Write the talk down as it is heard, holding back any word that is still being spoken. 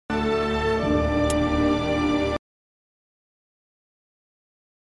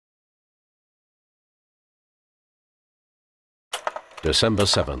December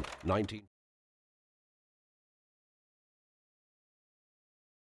 7th, 19...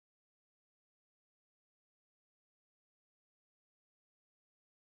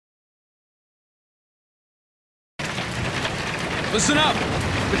 Listen up!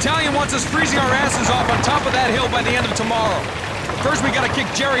 Battalion wants us freezing our asses off on top of that hill by the end of tomorrow. But first we gotta kick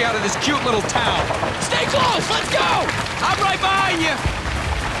Jerry out of this cute little town. Stay close! Let's go! I'm right behind you!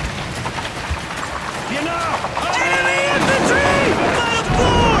 You know! Enemy infantry! Bottom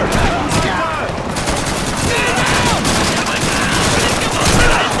floor! Stand down!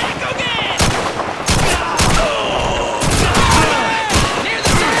 Near the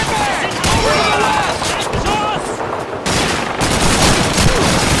sandbag! Over to the left!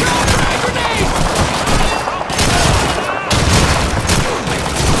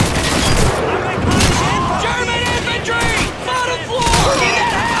 German infantry! Bottom floor! Get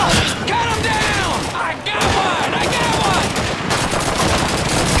that out! Cut them down! I got one! I got one!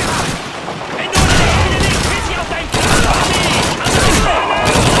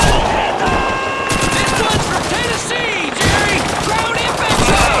 This one's from Tennessee, Jerry! Ground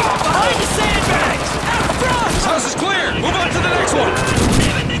infantry! Behind the sandbags! Out front! House is clear! Move on to the next one!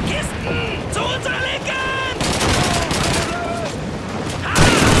 Neben den Kisten! Zu unserer Linken!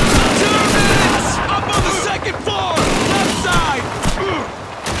 2 minutes! Up on the second floor! Left side!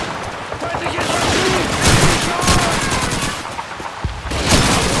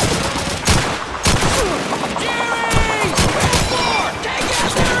 Jerry! Fifth floor! Take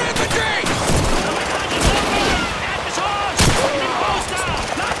out their infantry!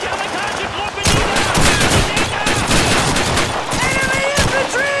 Enemy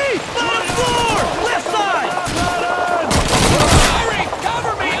infantry! Bottom floor! Left side! Jerry!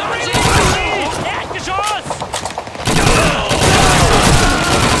 Cover me! I'm receiving! Erdgeschoss!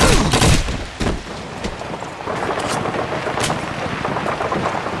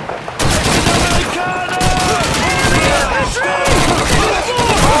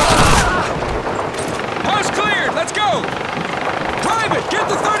 House cleared! Let's go! Private, get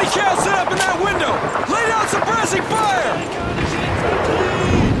the 30 cal set up in that window! Lay down suppressing fire!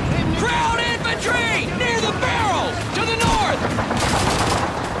 Ground infantry! Near the barrels! To the north!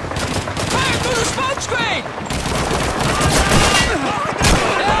 Fire through the smoke screen!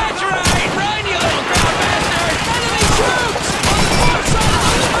 That's right! Run, you little ground bastard! Enemy troops! On the far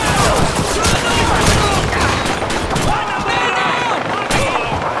side of the barrels! To the north! Man down!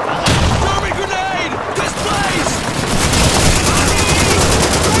 Thermite grenade! Displaced!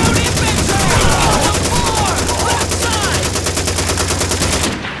 Ground infantry! On the floor! Left side!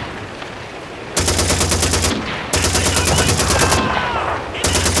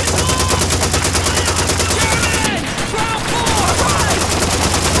 German! Ground floor! Right!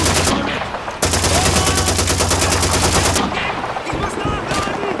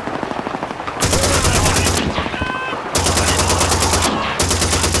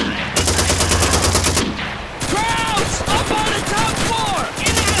 Crowds! Up on the top floor!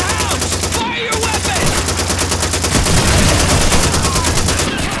 In that house! Fire your weapons!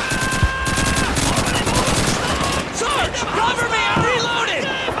 Sarge! Cover me! I'm reloading!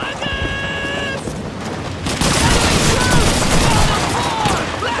 Enemy troops! On the floor!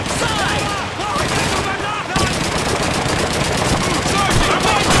 Left side! Sergeant! Grab them!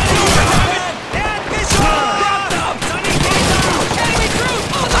 Enemy troops!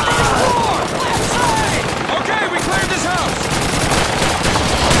 On the third floor! Left side! Okay, we cleared this house!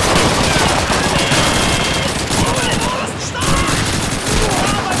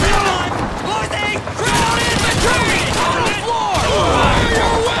 Ground infantry! On the floor! Fire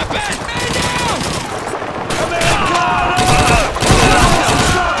your weapon! Man down!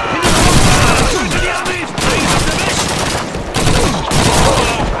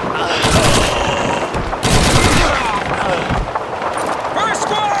 First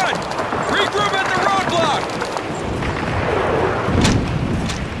squad! Regroup at the roadblock!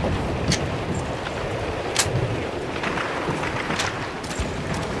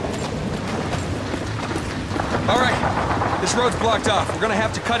 All right, this road's blocked off. We're gonna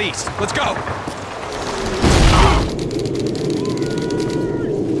have to cut east. Let's go!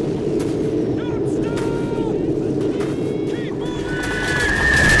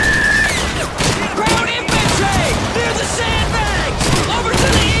 Ground infantry! Near the sandbags! Over to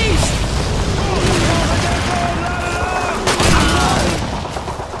the east!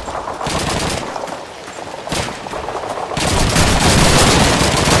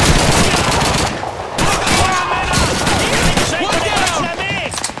 One down!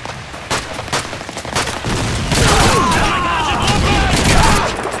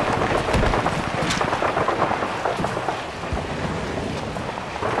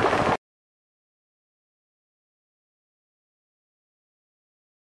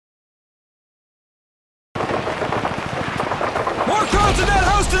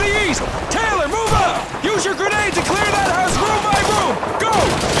 the east! Taylor, move up! Use your grenade to clear that house room by room! Go!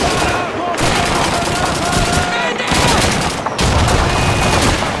 Man down!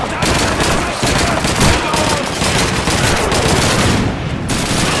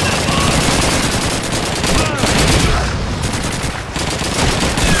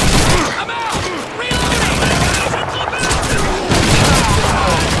 I'm out! Reloading!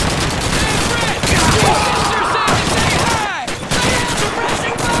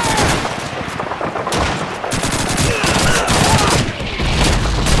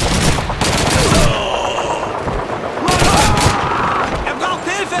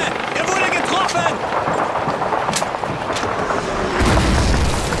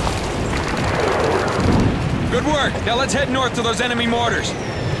 Good work. Now let's head north to those enemy mortars.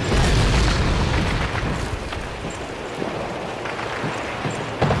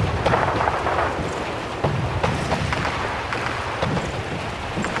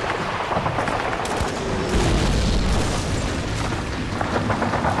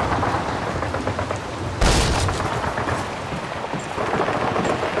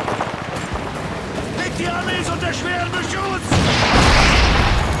 Legt die Armees unter schweren Beschuss!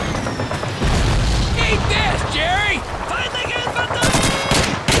 Eat this, Jerry! Feindliche Infanterie!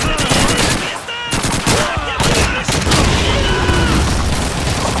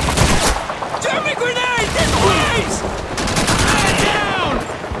 German grenade! This place! Down!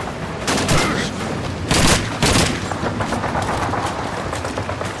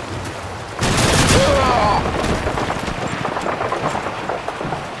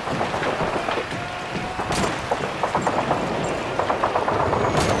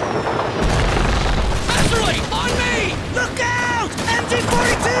 Westerly! On me! Look out!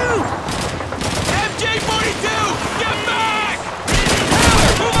 MG-42! MG-42! Get back!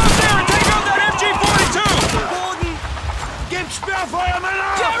 Taylor, move up there and take out that MG-42! Boden! Gebt Sperrfeuer,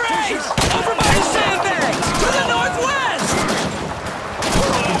 Männer! Jerry! Over by the sandbags! To the northwest!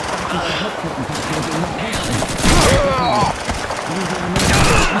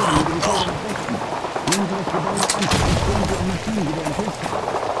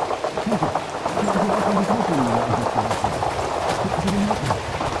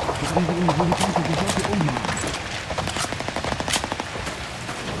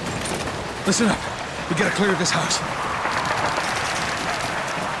 Listen up. We gotta clear this house.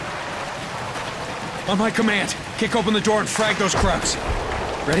 On my command, kick open the door and frag those crowds.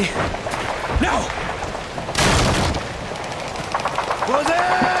 Ready? Now!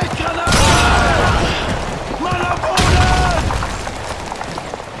 Vorsicht! Granate! Mann am Boden!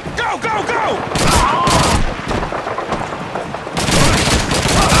 Go, go, go!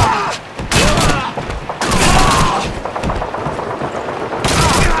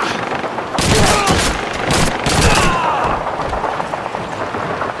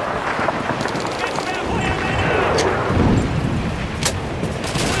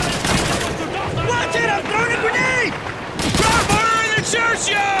 Watch it! I'm throwing a grenade! Drop mortar in the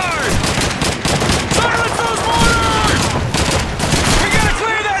churchyard! Silence those mortars! We gotta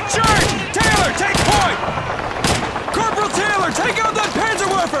clear that church! Taylor, take point! Corporal Taylor, take out that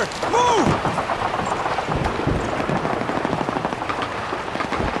Panzerwerfer! Move!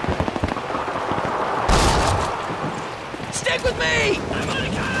 Stick with me!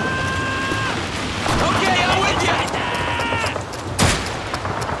 Okay, I'm with you!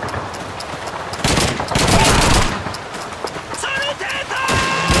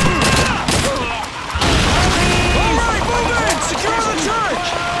 All right, move in! Secure the church!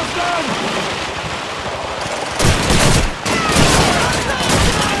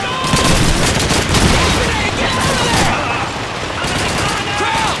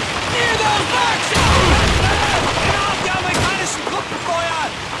 Crowd! Near those boxes! Die amerikanischen Truppen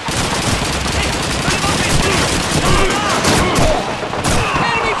feuern!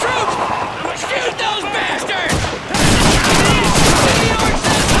 Enemy troops! Shoot those bastards! New York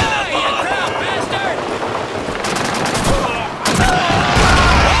says hi, you crowd bastard! One down!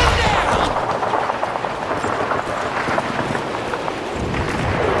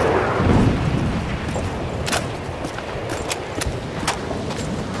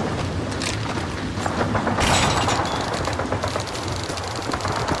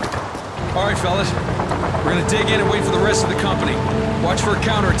 All right, fellas. We're gonna dig in and wait for the rest of the company. Watch for a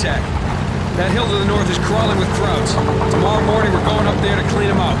counterattack. That hill to the north is crawling with crowds. Tomorrow morning, we're going up there to clean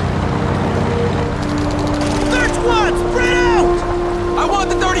them out. There's one! Spread out! I want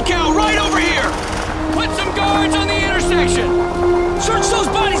the 30 cal right over here! Put some guards on the intersection! Search those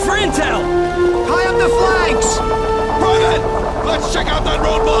bodies for intel! High up the flanks! Private! Let's check out that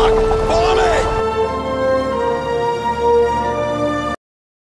roadblock! Follow me!